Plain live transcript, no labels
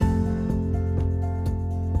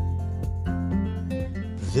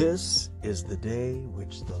This is the day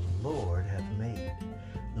which the Lord hath made.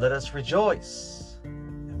 Let us rejoice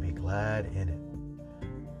and be glad in it.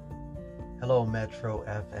 Hello, Metro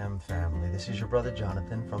FM family. This is your brother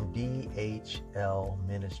Jonathan from DHL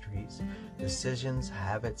Ministries, Decisions,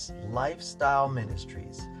 Habits, Lifestyle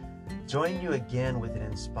Ministries. Join you again with an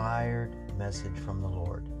inspired message from the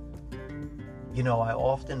Lord. You know, I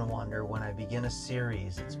often wonder when I begin a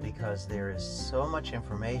series, it's because there is so much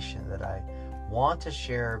information that I want to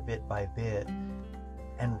share bit by bit.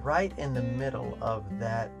 And right in the middle of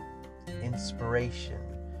that inspiration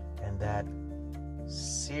and that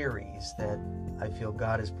series that I feel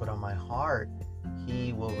God has put on my heart,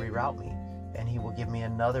 He will reroute me and He will give me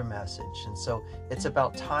another message. And so it's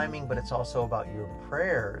about timing, but it's also about your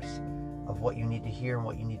prayers of what you need to hear and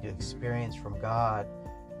what you need to experience from God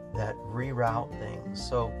that reroute things.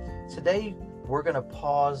 So today we're going to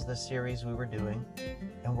pause the series we were doing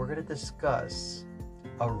and we're going to discuss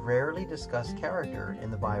a rarely discussed character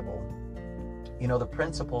in the Bible. You know, the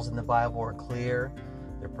principles in the Bible are clear.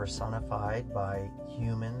 They're personified by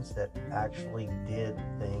humans that actually did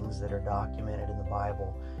things that are documented in the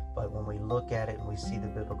Bible. But when we look at it and we see the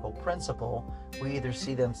biblical principle, we either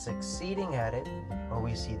see them succeeding at it or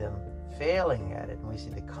we see them failing at it, and we see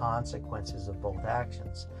the consequences of both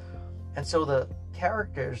actions. And so the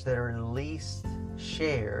characters that are least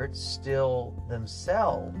shared still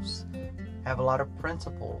themselves have a lot of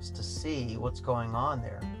principles to see what's going on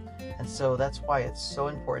there. And so that's why it's so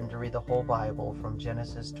important to read the whole Bible from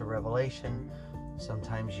Genesis to Revelation.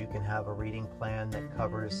 Sometimes you can have a reading plan that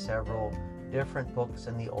covers several different books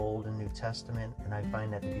in the Old and New Testament, and I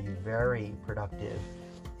find that to be very productive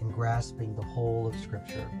in grasping the whole of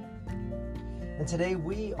Scripture. And today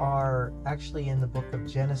we are actually in the book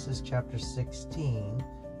of Genesis chapter 16.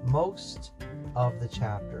 Most of the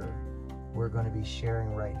chapter we're going to be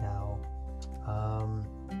sharing right now.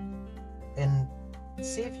 And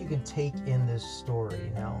see if you can take in this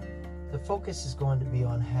story. Now, the focus is going to be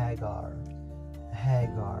on Hagar.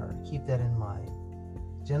 Keep that in mind.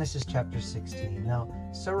 Genesis chapter 16. Now,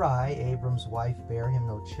 Sarai, Abram's wife, bare him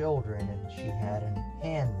no children, and she had an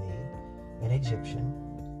handmaid, an Egyptian,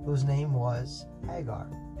 whose name was Hagar.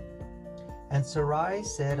 And Sarai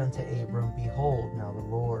said unto Abram, Behold, now the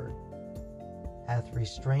Lord hath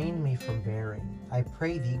restrained me from bearing. I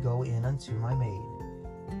pray thee, go in unto my maid.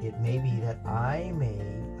 It may be that I may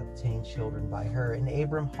obtain children by her. And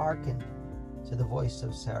Abram hearkened to the voice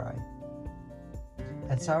of Sarai.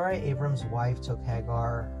 And Sarai, Abram's wife, took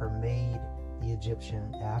Hagar, her maid, the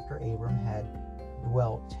Egyptian, after Abram had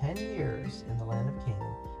dwelt 10 years in the land of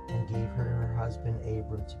Canaan, and gave her to her husband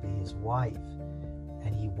Abram to be his wife.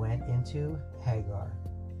 And he went into Hagar.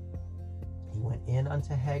 He went in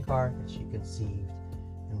unto Hagar, and she conceived.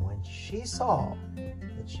 And when she saw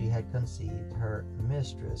that she had conceived, her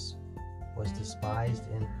mistress was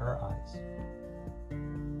despised in her eyes.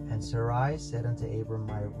 And Sarai said unto Abram,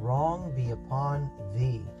 My wrong be upon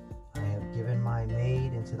thee. I have given my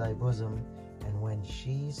maid into thy bosom. And when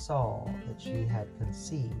she saw that she had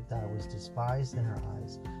conceived, I was despised in her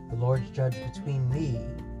eyes. The Lord judge between me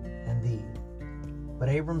and thee. But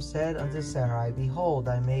Abram said unto Sarai, Behold,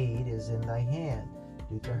 thy maid is in thy hand.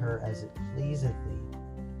 Do to her as it pleaseth thee.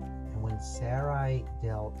 And when Sarai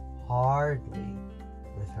dealt hardly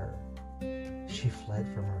with her, she fled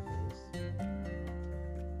from her face.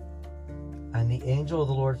 And the angel of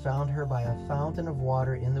the Lord found her by a fountain of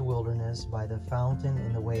water in the wilderness, by the fountain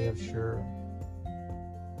in the way of Shur.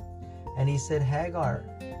 And he said, Hagar,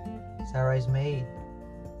 Sarai's maid,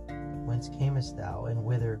 whence camest thou, and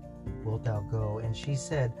whither wilt thou go? And she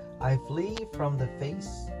said, I flee from the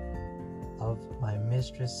face of my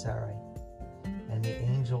mistress Sarai. And the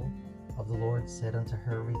angel of the Lord said unto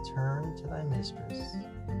her, Return to thy mistress,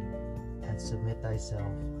 and submit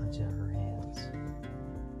thyself unto her hands.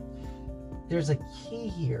 There's a key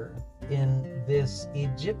here in this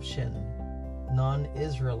Egyptian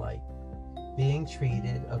non-Israelite being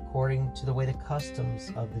treated according to the way the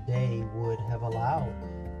customs of the day would have allowed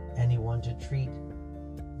anyone to treat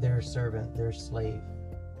their servant, their slave.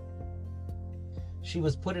 She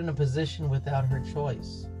was put in a position without her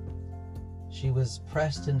choice. She was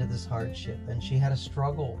pressed into this hardship, and she had a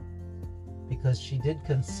struggle because she did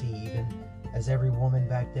conceive, and as every woman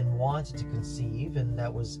back then wanted to conceive, and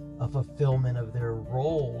that was a fulfillment of their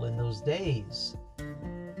role in those days.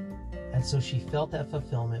 And so she felt that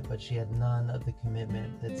fulfillment, but she had none of the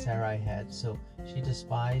commitment that Sarai had. So she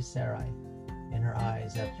despised Sarai in her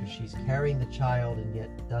eyes after she's carrying the child and yet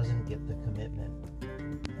doesn't get the commitment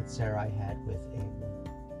that Sarai had with Abram.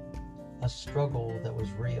 A struggle that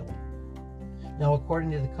was real. Now,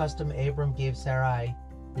 according to the custom, Abram gave Sarai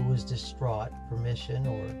who was distraught, permission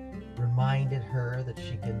or reminded her that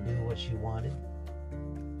she can do what she wanted.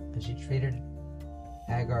 And she treated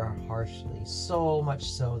Hagar harshly, so much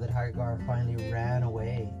so that Hagar finally ran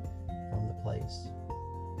away from the place.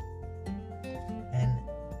 And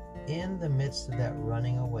in the midst of that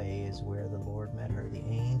running away is where the Lord met her. The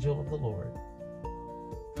angel of the Lord,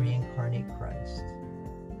 pre-incarnate Christ,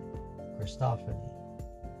 Christophany,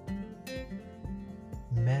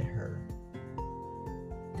 met her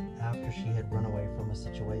after she had run away from a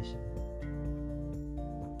situation.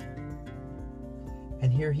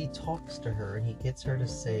 And here he talks to her and he gets her to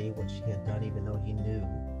say what she had done, even though he knew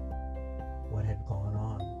what had gone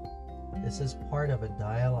on. This is part of a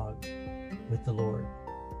dialogue with the Lord.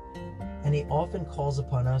 And he often calls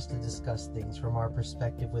upon us to discuss things from our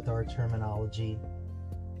perspective, with our terminology,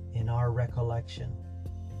 in our recollection,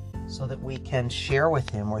 so that we can share with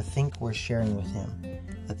him, or think we're sharing with him,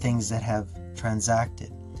 the things that have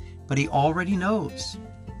transacted. But he already knows.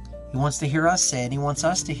 He wants to hear us say it. He wants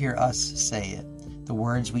us to hear us say it. The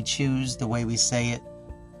words we choose, the way we say it.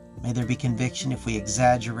 May there be conviction if we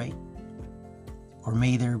exaggerate, or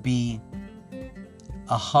may there be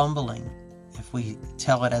a humbling if we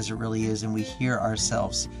tell it as it really is, and we hear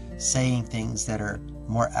ourselves saying things that are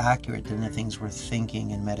more accurate than the things we're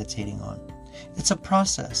thinking and meditating on. It's a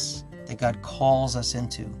process that God calls us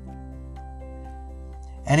into.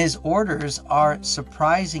 And his orders are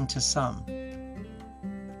surprising to some.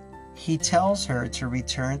 He tells her to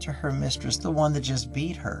return to her mistress, the one that just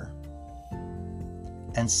beat her,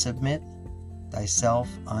 and submit thyself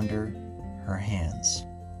under her hands.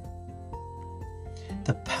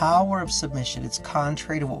 The power of submission, it's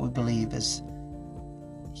contrary to what we believe as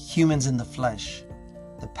humans in the flesh.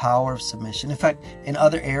 The power of submission. In fact, in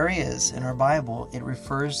other areas in our Bible, it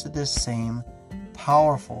refers to this same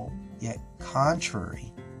powerful yet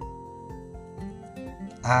contrary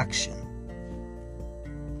action.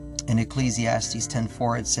 In Ecclesiastes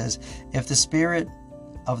 10:4 it says, "If the spirit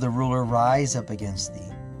of the ruler rise up against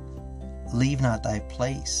thee, leave not thy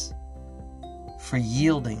place, for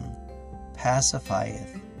yielding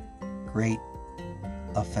pacifieth great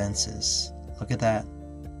offenses." Look at that.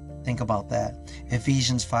 Think about that.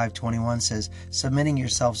 Ephesians 5:21 says, "Submitting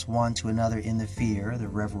yourselves one to another in the fear," the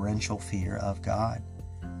reverential fear of God,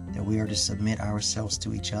 that we are to submit ourselves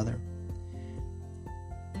to each other.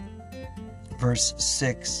 Verse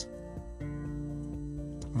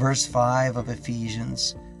 5 of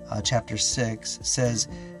Ephesians chapter 6 says,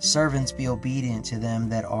 "Servants, be obedient to them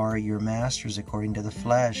that are your masters according to the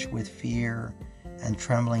flesh, with fear and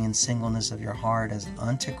trembling and singleness of your heart, as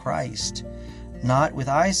unto Christ, not with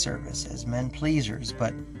eye service as men pleasers,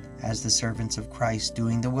 but as the servants of Christ,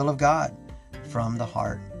 doing the will of God from the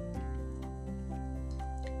heart."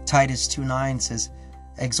 Titus 2:9 says,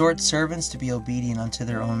 "Exhort servants to be obedient unto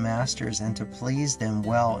their own masters, and to please them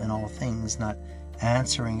well in all things, not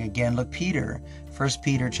answering again." Look, 1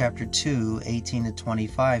 Peter chapter 2,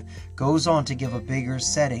 18-25 goes on to give a bigger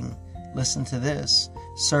setting. Listen to this.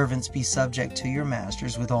 "Servants, be subject to your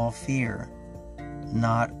masters with all fear,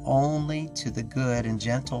 not only to the good and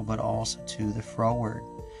gentle, but also to the froward.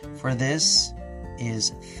 For this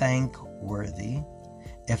is thankworthy,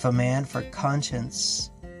 if a man for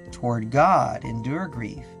conscience toward God endure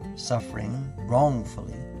grief, suffering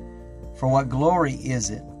wrongfully. For what glory is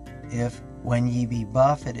it, if when ye be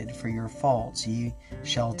buffeted for your faults, ye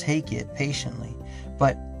shall take it patiently?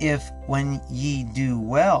 But if when ye do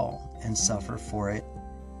well and suffer for it,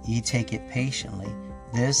 ye take it patiently,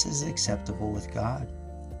 this is acceptable with God.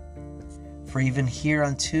 For even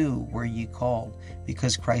hereunto were ye called,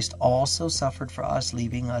 because Christ also suffered for us,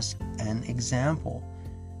 leaving us an example,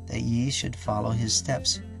 that ye should follow his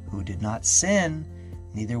steps, who did not sin,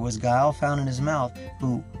 neither was guile found in his mouth,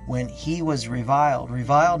 who, when he was reviled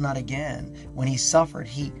not again, when he suffered,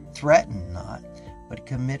 he threatened not, but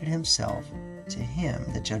committed himself to him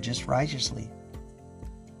that judges righteously,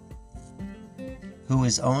 who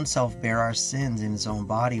his own self bare our sins in his own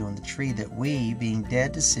body on the tree, that we, being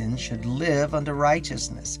dead to sin, should live unto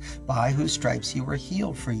righteousness, by whose stripes ye were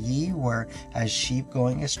healed. For ye were as sheep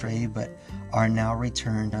going astray, but are now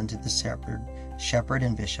returned unto the shepherd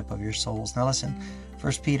and bishop of your souls." Now listen,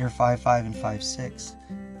 1 Peter 5:5 and 5:6.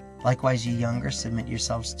 "Likewise ye younger, submit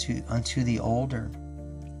yourselves unto the older.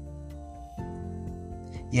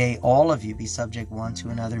 Yea, all of you be subject one to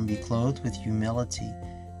another, and be clothed with humility.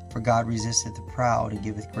 For God resisteth the proud, and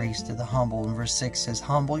giveth grace to the humble." And verse 6 says,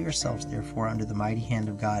 "Humble yourselves therefore under the mighty hand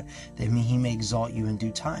of God, that he may exalt you in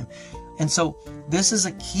due time." And so this is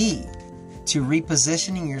a key to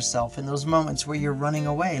repositioning yourself in those moments where you're running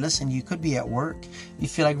away. Listen, you could be at work. You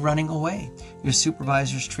feel like running away. Your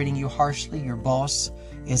supervisor's treating you harshly. Your boss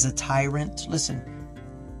is a tyrant. Listen,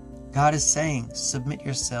 God is saying, submit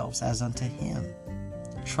yourselves as unto Him,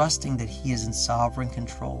 trusting that He is in sovereign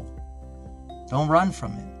control. Don't run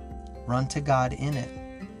from it. Run to God in it.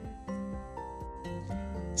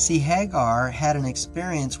 See, Hagar had an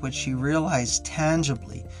experience which she realized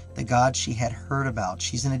tangibly the God she had heard about.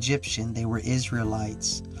 She's an Egyptian. They were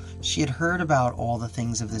Israelites. She had heard about all the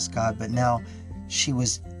things of this God, but now she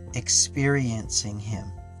was experiencing Him.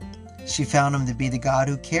 She found Him to be the God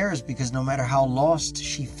who cares, because no matter how lost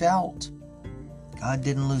she felt, God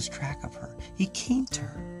didn't lose track of her. He came to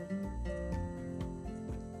her.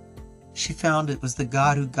 She found it was the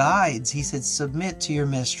God who guides. He said, submit to your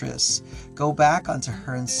mistress. Go back unto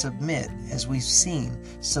her and submit. As we've seen,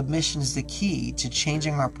 submission is the key to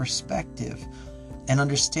changing our perspective and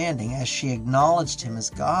understanding. As she acknowledged Him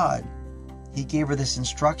as God, He gave her this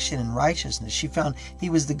instruction in righteousness. She found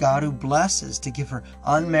He was the God who blesses, to give her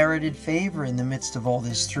unmerited favor in the midst of all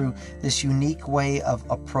this through this unique way of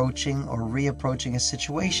approaching or reapproaching a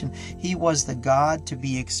situation. He was the God to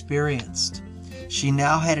be experienced. She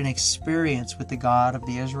now had an experience with the God of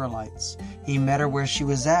the Israelites. He met her where she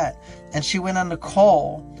was at, and she went on to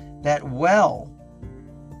call that well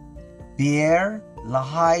Beer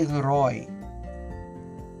Lahai Roi.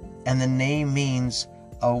 And the name means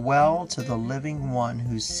a well to the living one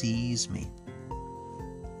who sees me.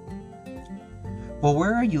 Well,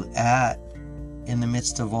 where are you at in the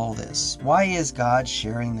midst of all this? Why is God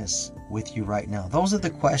sharing this with you right now? Those are the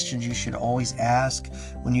questions you should always ask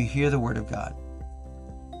when you hear the Word of God.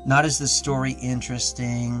 Not is the story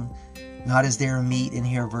interesting, not is there meat in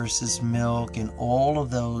here versus milk, and all of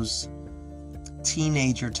those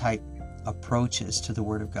teenager type approaches to the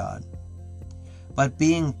Word of God. But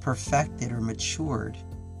being perfected or matured,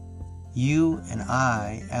 you and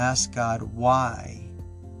I ask God, why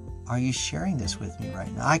are you sharing this with me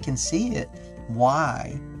right now? I can see it.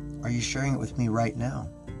 Why are you sharing it with me right now?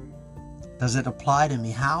 Does it apply to me?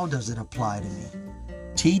 How does it apply to me?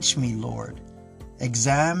 Teach me, Lord.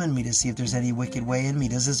 Examine me to see if there's any wicked way in me.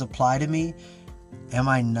 Does this apply to me? Am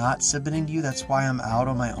I not submitting to you? That's why I'm out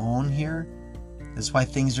on my own here. That's why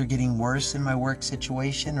things are getting worse in my work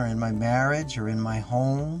situation, or in my marriage, or in my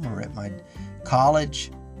home, or at my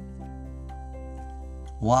college.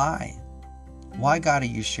 Why? Why, God, are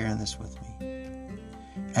you sharing this with me?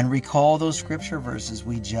 And recall those scripture verses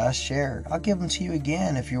we just shared. I'll give them to you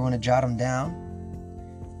again if you want to jot them down.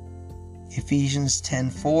 Ephesians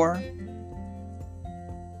 10:4.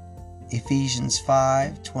 Ephesians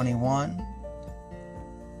 5:21,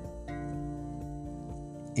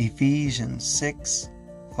 Ephesians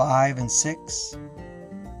 6:5 and 6,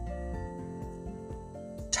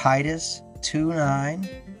 Titus 2:9,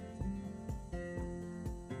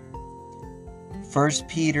 1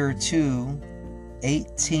 Peter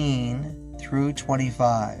 2:18 through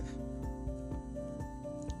 25.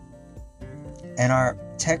 And our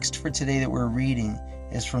text for today that we're reading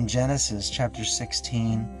is from Genesis chapter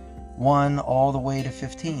 16, 1 all the way to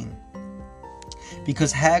 15.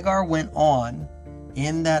 Because Hagar went on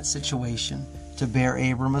in that situation to bear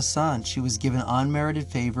Abram a son. She was given unmerited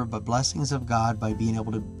favor, but blessings of God by being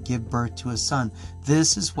able to give birth to a son.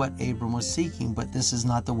 This is what Abram was seeking, but this is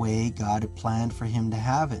not the way God had planned for him to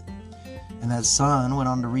have it. And that son went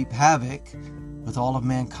on to reap havoc with all of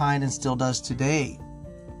mankind and still does today.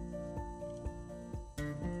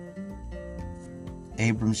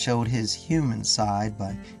 Abram showed his human side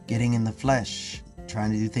by getting in the flesh,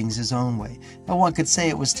 trying to do things his own way. Now one could say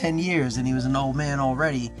it was 10 years and he was an old man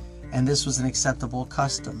already, and this was an acceptable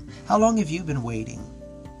custom. How long have you been waiting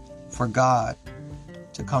for God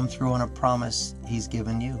to come through on a promise He's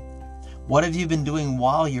given you? What have you been doing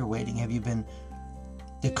while you're waiting? Have you been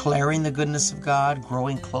declaring the goodness of God,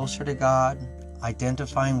 growing closer to God,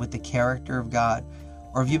 identifying with the character of God?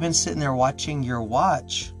 Or have you been sitting there watching your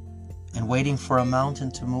watch and waiting for a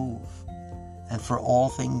mountain to move and for all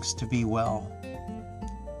things to be well?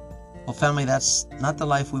 Well, family, that's not the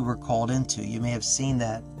life we were called into. You may have seen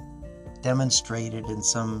that demonstrated in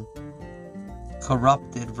some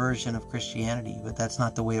corrupted version of Christianity, but that's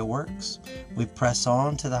not the way it works. We press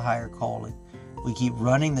on to the higher calling. We keep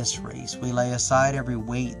running this race. We lay aside every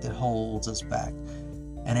weight that holds us back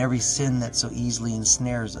and every sin that so easily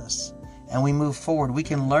ensnares us. And we move forward. We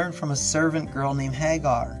can learn from a servant girl named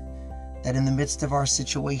Hagar that in the midst of our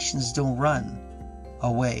situations, don't run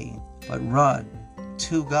away, but run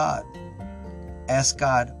to God. Ask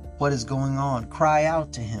God what is going on. Cry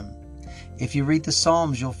out to Him. If you read the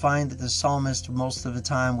Psalms, you'll find that the psalmist most of the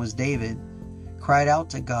time was David, cried out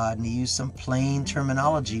to God, and he used some plain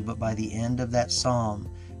terminology, but by the end of that psalm,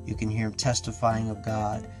 you can hear him testifying of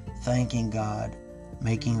God, thanking God,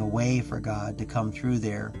 making a way for God to come through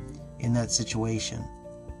there in that situation.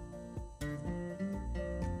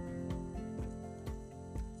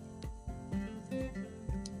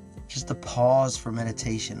 Just a pause for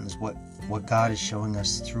meditation is what God is showing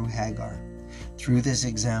us through Hagar, through this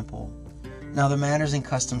example. Now, the manners and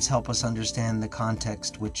customs help us understand the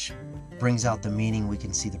context, which brings out the meaning. We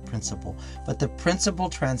can see the principle. But the principle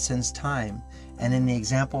transcends time. And in the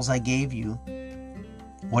examples I gave you,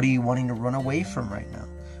 what are you wanting to run away from right now?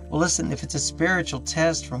 Well, listen, if it's a spiritual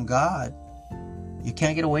test from God, you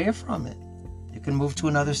can't get away from it. You can move to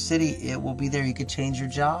another city. It will be there. You could change your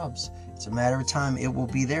jobs. It's a matter of time. It will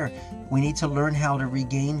be there. We need to learn how to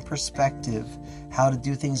regain perspective, how to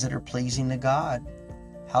do things that are pleasing to God,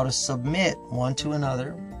 how to submit one to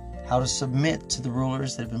another, how to submit to the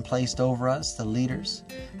rulers that have been placed over us, the leaders,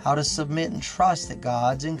 how to submit and trust that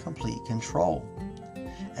God's in complete control.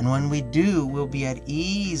 And when we do, we'll be at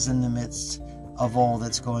ease in the midst of all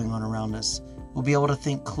that's going on around us. We'll be able to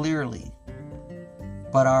think clearly.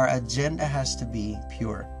 But our agenda has to be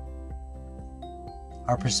pure.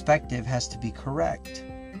 Our perspective has to be correct.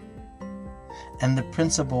 And the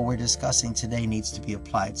principle we're discussing today needs to be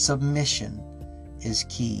applied. Submission is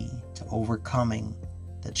key to overcoming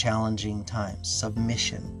the challenging times.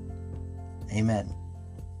 Submission. Amen.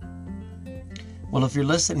 Well, if you're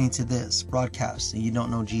listening to this broadcast and you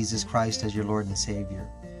don't know Jesus Christ as your Lord and Savior,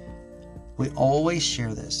 we always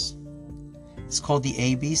share this. It's called the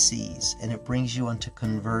ABCs, and it brings you unto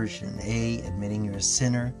conversion. A, admitting you're a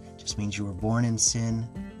sinner, just means you were born in sin,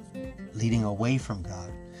 leading away from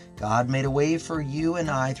God. God made a way for you and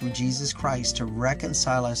I through Jesus Christ to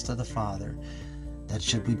reconcile us to the Father. That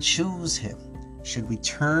should we choose Him, should we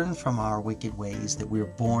turn from our wicked ways that we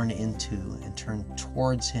were born into and turn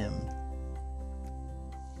towards Him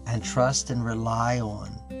and trust and rely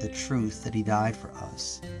on the truth that He died for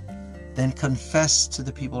us, then confess to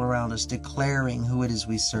the people around us, declaring who it is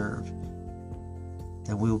we serve,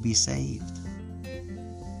 that we will be saved.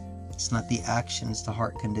 It's not the action, it's the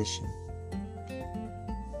heart condition.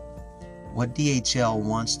 What DHL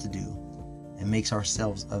wants to do and makes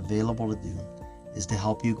ourselves available to do is to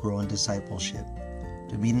help you grow in discipleship.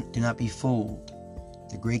 Do not be fooled.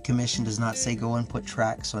 The Great Commission does not say go and put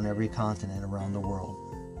tracts on every continent around the world.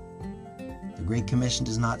 The Great Commission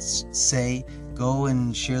does not say go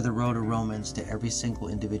and share the road to Romans to every single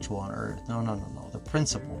individual on earth. No. The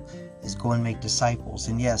principle is go and make disciples.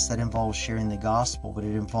 And yes, that involves sharing the gospel, but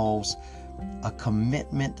it involves a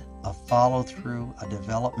commitment, a follow-through, a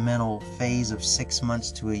developmental phase of 6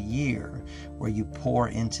 months to a year where you pour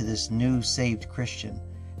into this new saved Christian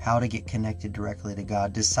how to get connected directly to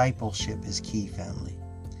God. Discipleship is key, family.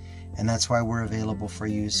 And that's why we're available for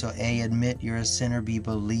you. So A, admit you're a sinner. B,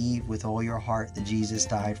 believe with all your heart that Jesus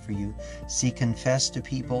died for you. C, confess to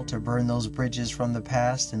people to burn those bridges from the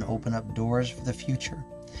past and open up doors for the future.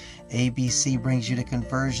 ABC brings you to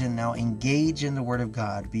conversion. Now engage in the Word of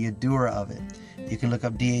God. Be a doer of it. You can look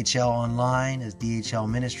up DHL online as DHL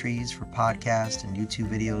Ministries for podcasts and YouTube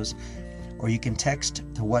videos, or you can text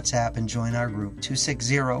to WhatsApp and join our group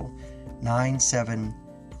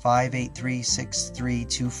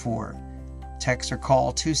 260-97-583-6324. Text or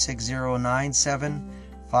call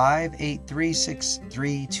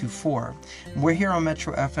 260-97-583-6324. We're here on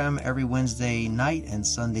Metro FM every Wednesday night and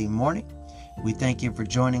Sunday morning. We thank you for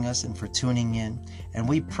joining us and for tuning in. And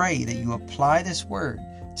we pray that you apply this word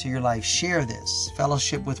to your life. Share this.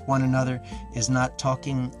 Fellowship with one another is not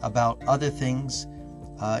talking about other things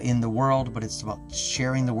in the world, but it's about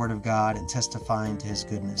sharing the word of God and testifying to His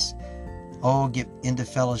goodness. Oh, get into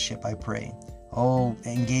fellowship, I pray. Oh,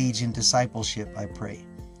 engage in discipleship, I pray.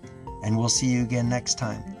 And we'll see you again next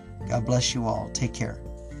time. God bless you all. Take care.